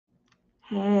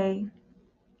Hey,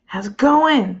 how's it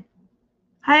going?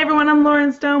 Hi everyone, I'm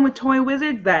Lauren Stone with Toy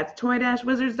Wizards. That's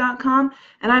toy-wizards.com,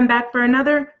 and I'm back for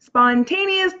another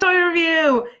spontaneous toy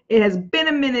review. It has been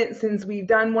a minute since we've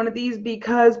done one of these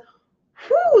because,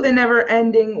 whew, the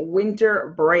never-ending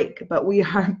winter break. But we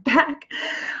are back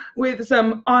with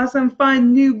some awesome,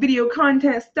 fun, new video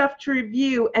content stuff to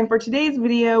review. And for today's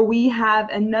video, we have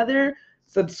another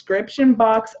subscription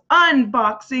box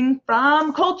unboxing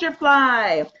from CultureFly.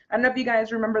 I don't know if you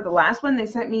guys remember the last one. They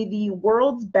sent me the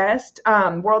world's best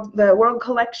world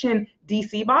collection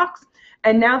DC box,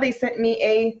 and now they sent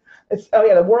me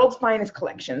the world's finest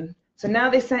collection. So now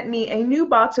they sent me a new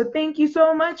box. So thank you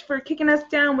so much for kicking us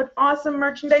down with awesome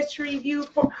merchandise to review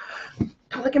for.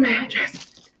 Don't look at my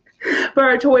address. For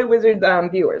our Toy Wizards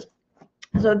viewers.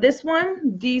 So this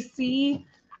one, DC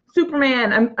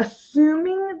Superman. I'm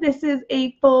assuming this is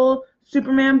a full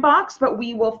Superman box, but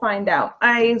we will find out.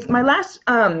 My last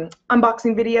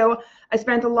unboxing video, I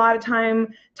spent a lot of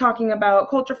time talking about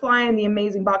CultureFly and the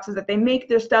amazing boxes that they make.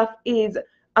 Their stuff is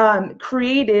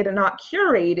created and not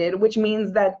curated, which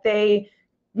means that they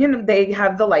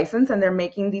have the license and they're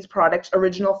making these products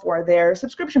original for their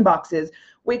subscription boxes,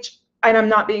 and I'm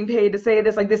not being paid to say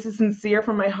this, like, this is sincere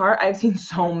from my heart. I've seen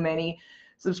so many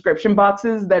subscription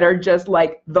boxes that are just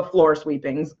like the floor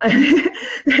sweepings.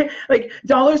 Like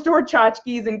dollar store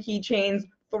tchotchkes and keychains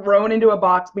thrown into a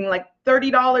box being like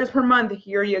 $30 per month,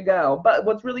 here you go. But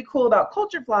what's really cool about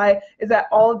CultureFly is that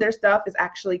all of their stuff is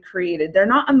actually created. They're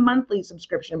not a monthly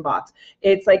subscription box.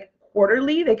 It's like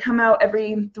quarterly. They come out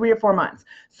every 3 or 4 months.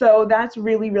 So that's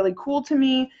really, really cool to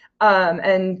me.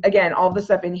 And again, all the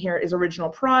stuff in here is original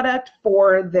product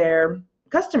for their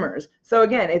customers. So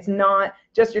again, it's not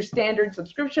just your standard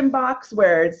subscription box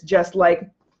where it's just like,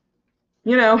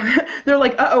 they're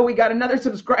like, uh-oh, we got another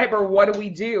subscriber. What do we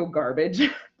do? Garbage.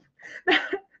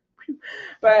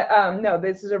 But no,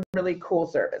 this is a really cool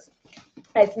service.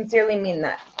 I sincerely mean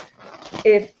that.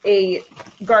 If a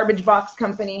garbage box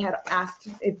company had asked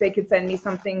if they could send me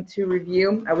something to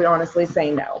review, I would honestly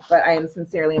say no, but I am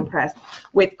sincerely impressed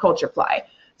with CultureFly.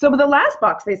 So the last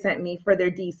box they sent me for their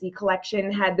DC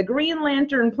collection had the Green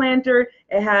Lantern planter,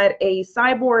 it had a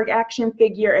Cyborg action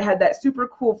figure, it had that super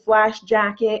cool Flash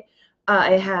jacket,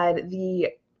 it had the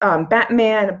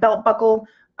Batman belt buckle,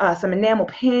 some enamel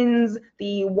pins,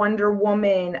 the Wonder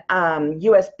Woman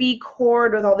USB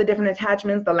cord with all the different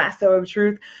attachments, the lasso of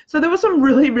truth. So there was some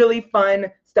really, really fun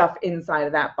stuff inside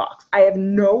of that box. I have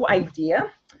no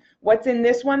idea what's in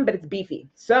this one, but it's beefy.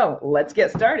 So let's get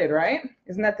started, right?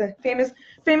 Isn't that the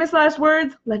famous last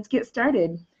words? Let's get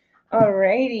started.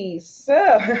 Alrighty,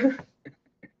 so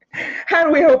how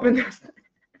do we open this?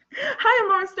 Hi, I'm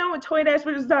Lauren Stone with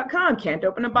toy-wizards.com. Can't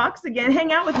open a box again.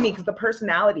 Hang out with me because the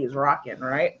personality is rocking,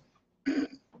 right?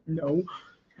 No.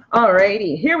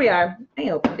 Alrighty, here we are. I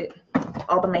opened it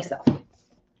all by myself.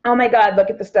 Oh my God, look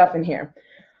at the stuff in here.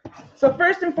 So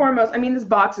first and foremost, I mean, this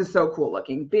box is so cool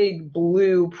looking. Big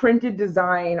blue printed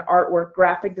design, artwork,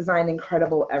 graphic design,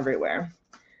 incredible everywhere.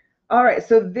 All right,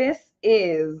 so this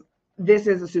is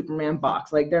a Superman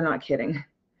box. Like, they're not kidding.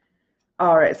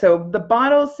 All right, so the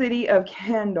Bottle City of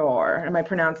Kandor. Am I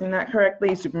pronouncing that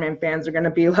correctly? Superman fans are going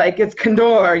to be like, it's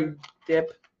Kandor, you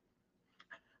dip.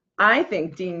 I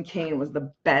think Dean Cain was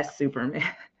the best Superman.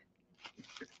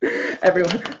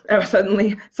 Everyone,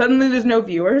 suddenly there's no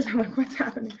viewers. I'm like, what's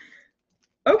happening?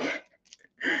 Okay.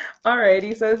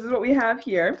 Alrighty, so this is what we have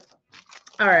here.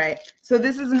 All right, so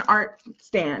this is an art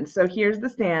stand. So here's the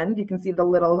stand. You can see the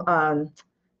little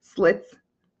slits,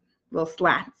 little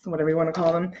slats, whatever you want to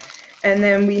call them. And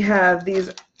then we have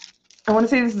these, I want to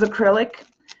say this is acrylic.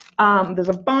 There's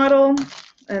a bottle,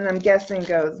 and I'm guessing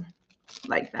goes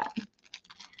like that.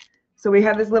 So we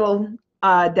have this little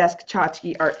desk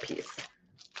tchotchke art piece.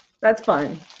 That's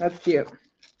fun. That's cute.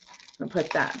 I'll put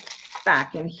that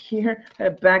back in here.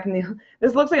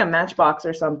 This looks like a Matchbox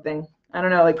or something. I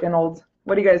don't know, like an old,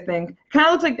 what do you guys think? Kind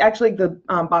of looks like actually the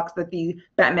box that the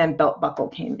Batman belt buckle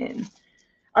came in.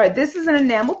 All right, this is an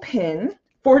enamel pin.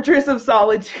 Fortress of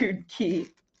Solitude key.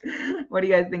 What do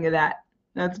you guys think of that?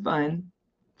 That's fun.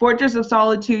 Fortress of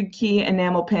Solitude key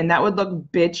enamel pin. That would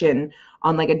look bitchin'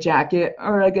 on like a jacket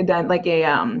or like a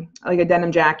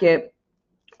denim jacket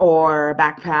or a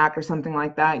backpack or something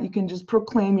like that. You can just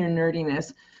proclaim your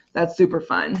nerdiness. That's super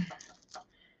fun.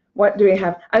 What do we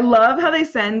have? I love how they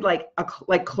send like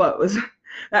clothes.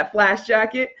 That Flash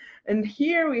jacket. And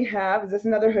here we have, is this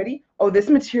another hoodie? Oh, this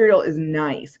material is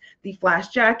nice. The Flash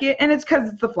jacket, and it's because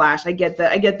it's the Flash. I get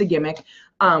the gimmick.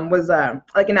 Was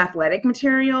like an athletic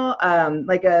material,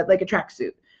 like a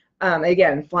tracksuit.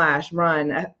 Again, Flash,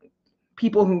 run.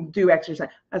 People who do exercise.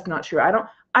 That's not true.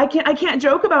 I can't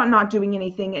joke about not doing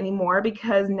anything anymore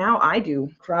because now I do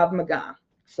Krav Maga.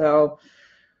 So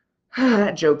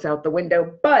that joke's out the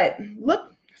window. But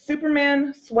look,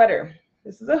 Superman sweater.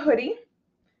 This is a hoodie.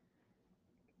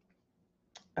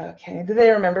 Okay, do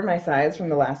they remember my size from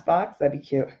the last box? That'd be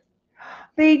cute.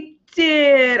 They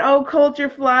did. Oh,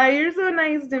 CultureFly, you're so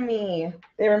nice to me.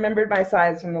 They remembered my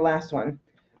size from the last one.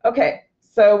 Okay,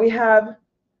 so we have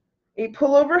a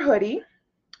pullover hoodie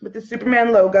with the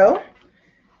Superman logo.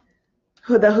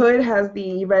 The hood has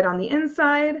the red on the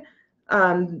inside.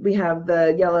 We have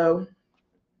the yellow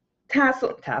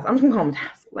tassel. I'm just gonna call them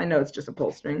tassels. I know it's just a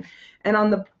pull string. And on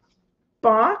the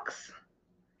box,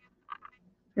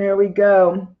 there we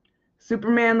go.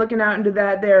 Superman looking out into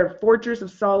that there Fortress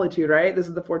of Solitude, right? This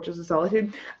is the Fortress of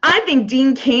Solitude. I think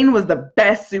Dean Cain was the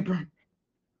best Superman.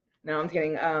 No, I'm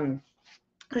kidding.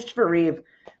 Christopher Reeve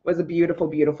was a beautiful,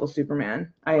 beautiful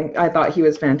Superman. I thought he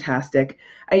was fantastic.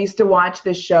 I used to watch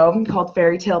this show called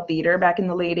Fairy Tale Theater back in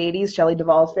the late 80s, Shelley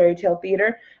Duvall's Fairy Tale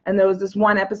Theater. And there was this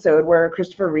one episode where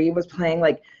Christopher Reeve was playing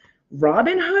like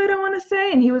Robin Hood, I want to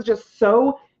say. And he was just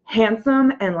so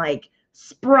handsome and like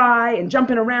spry and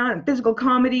jumping around and physical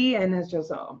comedy. And it's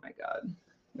just, oh my God.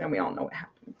 Then we all know what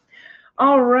happened.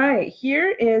 All right,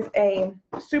 here is a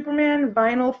Superman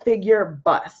vinyl figure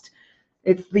bust.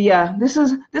 It's the this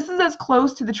is as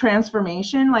close to the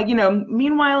transformation, like, you know,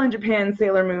 meanwhile in Japan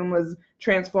Sailor Moon was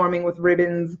transforming with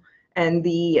ribbons and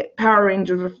the Power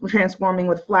Rangers were transforming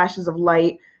with flashes of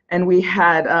light, and we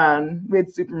had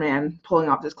Superman pulling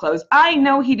off his clothes. I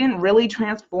know he didn't really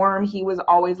transform, he was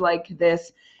always like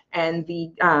this, and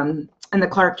the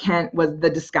Clark Kent was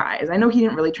the disguise. I know he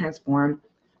didn't really transform.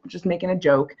 I'm just making a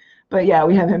joke. But yeah,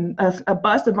 we have him a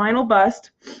bust, a vinyl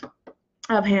bust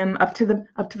of him up to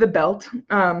the belt,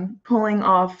 pulling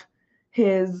off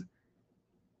his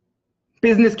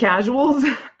business casuals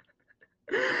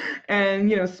and,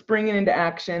 you know, springing into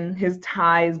action. His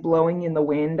tie is blowing in the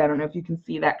wind. I don't know if you can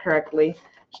see that correctly.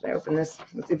 Should I open this?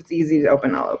 Let's see if it's easy to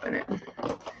open. I'll open it.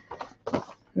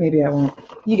 Maybe I won't.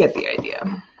 You get the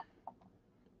idea.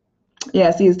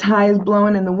 Yeah, see, his tie is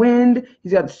blowing in the wind.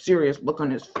 He's got a serious look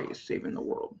on his face, saving the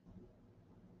world.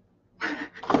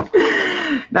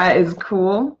 That is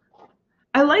cool.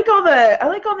 I like all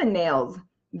the nails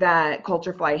that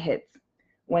CultureFly hits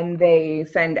when they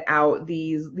send out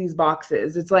these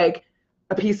boxes. It's like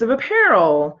a piece of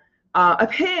apparel, a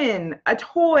pin, a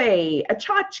toy, a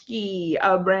tchotchke,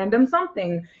 a random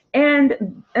something,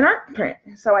 and an art print.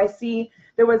 So I see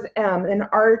there was an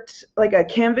art, like a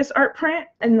canvas art print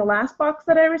in the last box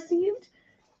that I received.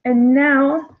 And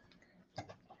now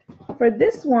for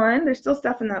this one, there's still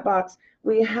stuff in that box.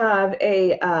 We have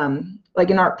a like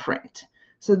an art print.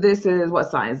 So this is, what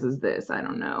size is this? I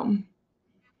don't know.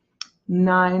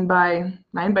 9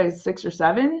 by 6 or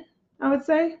 7, I would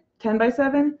say. 10 by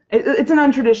 7. It's an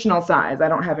untraditional size. I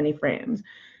don't have any frames.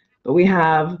 But we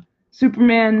have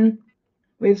Superman.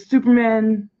 We have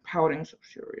Superman pouting so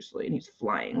furiously, and he's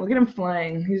flying. Look at him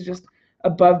flying. He's just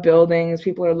above buildings.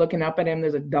 People are looking up at him.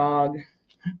 There's a dog.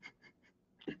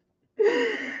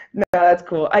 No, that's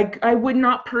cool. I would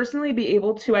not personally be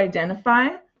able to identify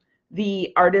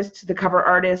the artist, the cover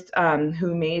artist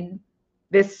who made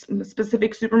this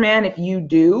specific Superman. If you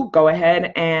do, go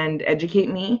ahead and educate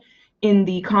me in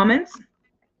the comments.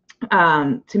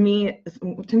 To me,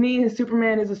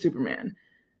 Superman is a Superman.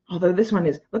 Although this one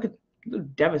is, look,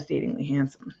 devastatingly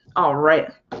handsome. All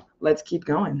right, let's keep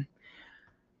going.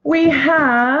 We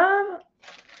have,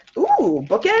 ooh,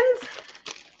 bookends.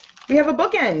 We have a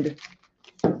bookend.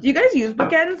 Do you guys use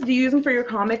bookends? Do you use them for your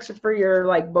comics or for your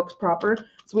like books proper?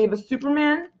 So we have a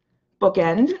Superman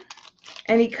bookend,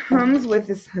 and he comes with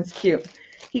this. That's cute.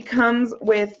 He comes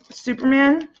with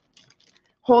Superman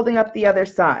holding up the other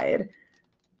side,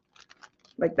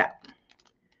 like that.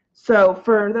 So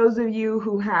for those of you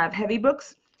who have heavy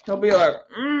books, he'll be like,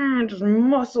 just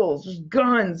muscles, just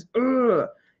guns, you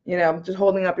know, just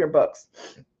holding up your books.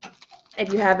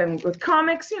 If you have him with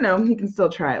comics, you know, he can still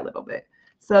try a little bit.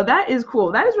 So that is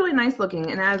cool. That is really nice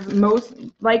looking. And as most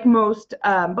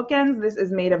bookends, this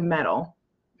is made of metal.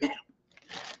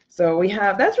 So we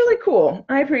have, that's really cool.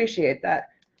 I appreciate that.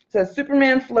 It says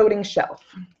Superman floating shelf.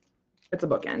 It's a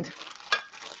bookend.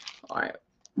 All right.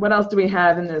 What else do we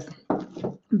have in this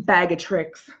bag of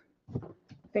tricks?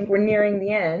 I think we're nearing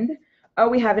the end. Oh,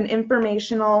 we have an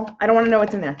informational. I don't want to know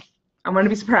what's in there. I want to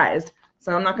be surprised.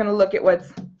 So I'm not going to look at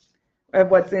what's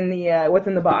in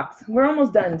the box. We're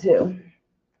almost done too.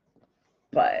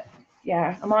 But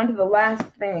yeah, I'm on to the last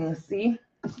thing. See?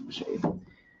 Let me show you.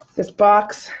 This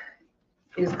box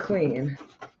is clean.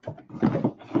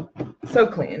 So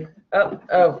clean. Oh,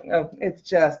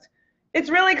 it's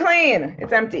really clean.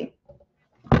 It's empty.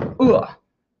 Ugh.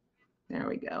 There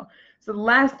we go. So the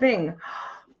last thing,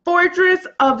 Fortress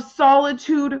of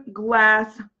Solitude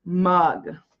glass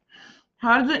mug.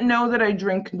 How does it know that I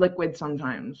drink liquid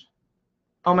sometimes?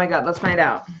 Oh my God, let's find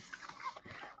out.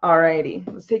 Alrighty,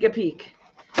 let's take a peek.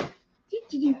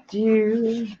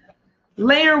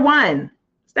 Layer 1,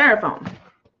 styrofoam.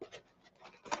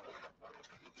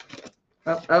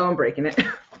 Oh, I'm breaking it.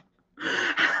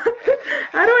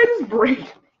 How do I just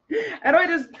break? How do I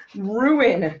just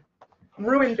ruin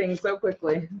things so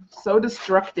quickly? So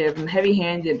destructive and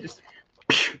heavy-handed. Just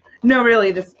no,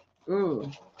 really. This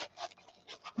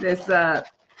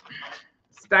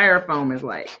styrofoam is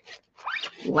like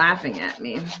laughing at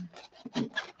me.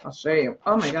 I'll show you.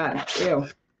 Oh my God! Ew.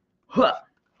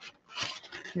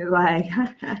 You're like,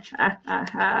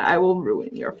 I will ruin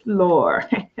your floor.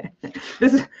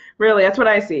 This is really, that's what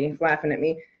I see. It's laughing at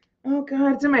me. Oh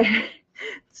God, it's in my hair.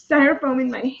 Styrofoam in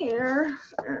my hair.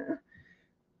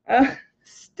 I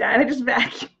just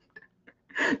vacuumed.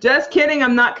 Just kidding.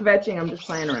 I'm not kvetching. I'm just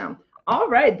playing around. All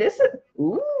right. This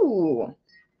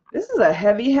is a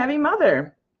heavy, heavy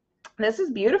mother. This is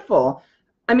beautiful.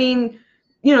 I mean,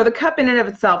 you know, the cup in and of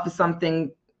itself is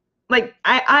something like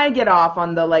I get off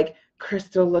on the like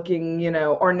crystal looking, you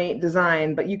know, ornate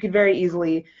design, but you could very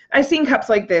easily, I've seen cups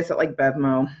like this at like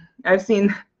Bevmo. I've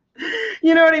seen,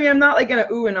 you know what I mean? I'm not like gonna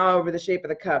ooh and ah over the shape of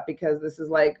the cup because this is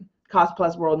like cost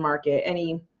plus world market.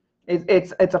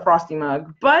 It's a frosty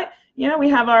mug, but you know, we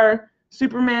have our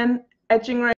Superman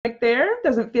etching right there.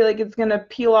 Doesn't feel like it's gonna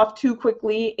peel off too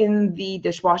quickly in the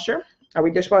dishwasher. Are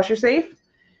we dishwasher safe?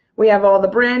 We have all the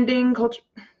branding,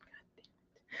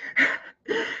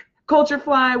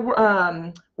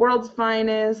 CultureFly, World's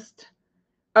Finest.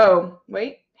 Oh,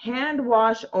 wait, hand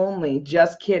wash only.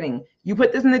 Just kidding. You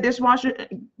put this in the dishwasher,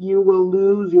 you will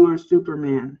lose your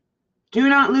Superman. Do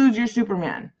not lose your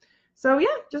Superman. So yeah,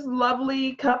 just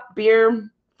lovely cup, beer,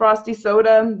 frosty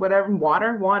soda, whatever,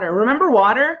 water. Remember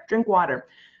water? Drink water.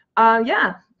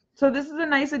 Yeah, so this is a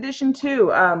nice addition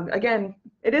too. Again,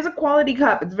 it is a quality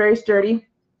cup. It's very sturdy.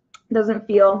 Doesn't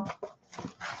feel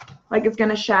like it's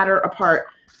gonna shatter apart.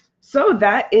 So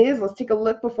that is, let's take a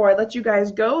look before I let you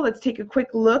guys go. Let's take a quick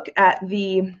look at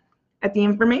the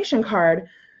information card.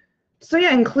 So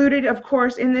yeah, included, of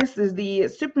course, in this is the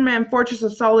Superman Fortress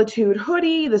of Solitude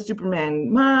hoodie, the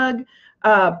Superman mug,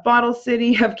 Bottle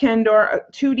City of Kendor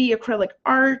 2D acrylic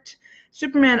art,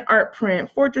 Superman art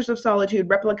print, Fortress of Solitude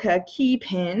replica key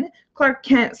pin, Clark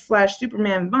Kent /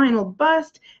 Superman vinyl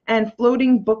bust, and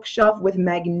floating bookshelf with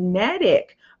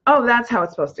magnetic. Oh, that's how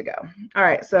it's supposed to go. All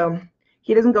right, so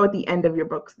he doesn't go at the end of your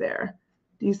books there.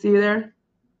 Do you see there?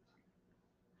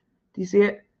 Do you see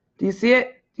it? Do you see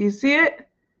it? Do you see it?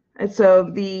 And so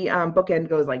the bookend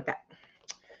goes like that,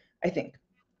 I think.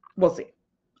 We'll see.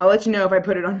 I'll let you know if I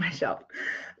put it on my shelf.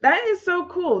 That is so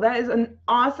cool. That is an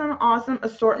awesome, awesome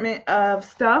assortment of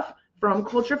stuff from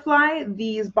CultureFly.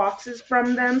 These boxes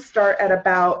from them start at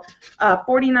about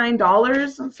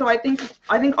 $49. So I think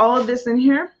all of this in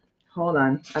here. Hold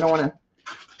on. I don't want to.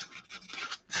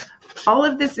 All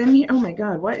of this in here. Oh my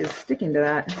God, what is sticking to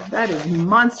that? That is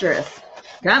monstrous.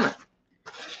 Come on.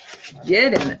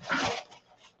 Get in it.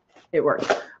 It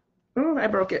worked. Oh, I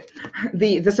broke it.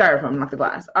 The styrofoam, not the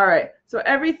glass. All right. So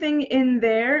everything in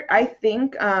there, I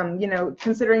think, you know,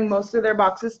 considering most of their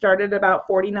boxes started about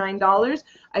 $49,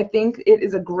 I think it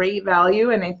is a great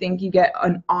value, and I think you get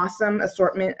an awesome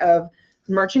assortment of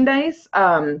merchandise.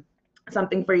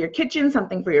 Something for your kitchen,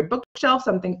 something for your bookshelf,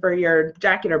 something for your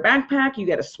jacket or backpack. You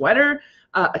get a sweater,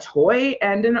 a toy,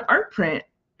 and an art print.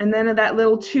 And then that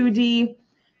little 2D,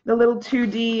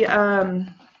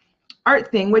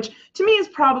 art thing, which to me is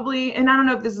probably, and I don't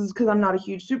know if this is because I'm not a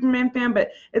huge Superman fan,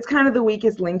 but it's kind of the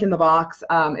weakest link in the box.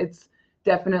 It's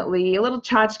definitely a little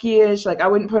tchotchke-ish. Like I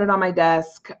wouldn't put it on my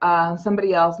desk.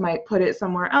 Somebody else might put it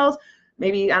somewhere else.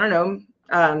 Maybe, I don't know,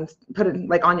 put it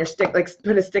like on your stick, like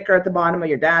put a sticker at the bottom of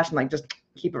your dash and like just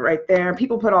keep it right there.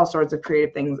 People put all sorts of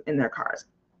creative things in their cars.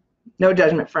 No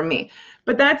judgment from me.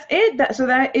 But that's it. So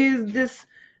that is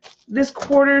this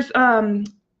quarter's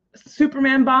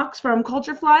Superman box from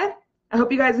CultureFly. I hope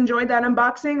you guys enjoyed that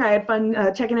unboxing. I had fun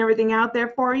checking everything out there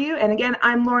for you. And again,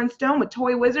 I'm Lauren Stone with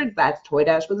Toy Wizards. That's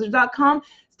toy-wizards.com.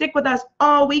 Stick with us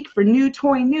all week for new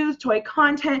toy news, toy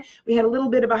content. We had a little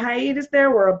bit of a hiatus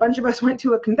there where a bunch of us went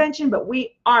to a convention, but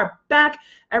we are back.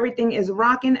 Everything is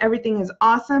rocking. Everything is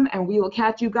awesome. And we will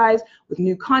catch you guys with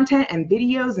new content and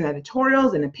videos and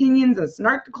editorials and opinions and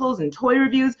snarkicles and toy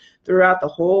reviews throughout the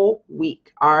whole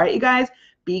week. All right, you guys,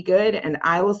 be good, and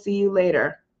I will see you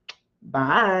later.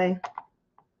 Bye.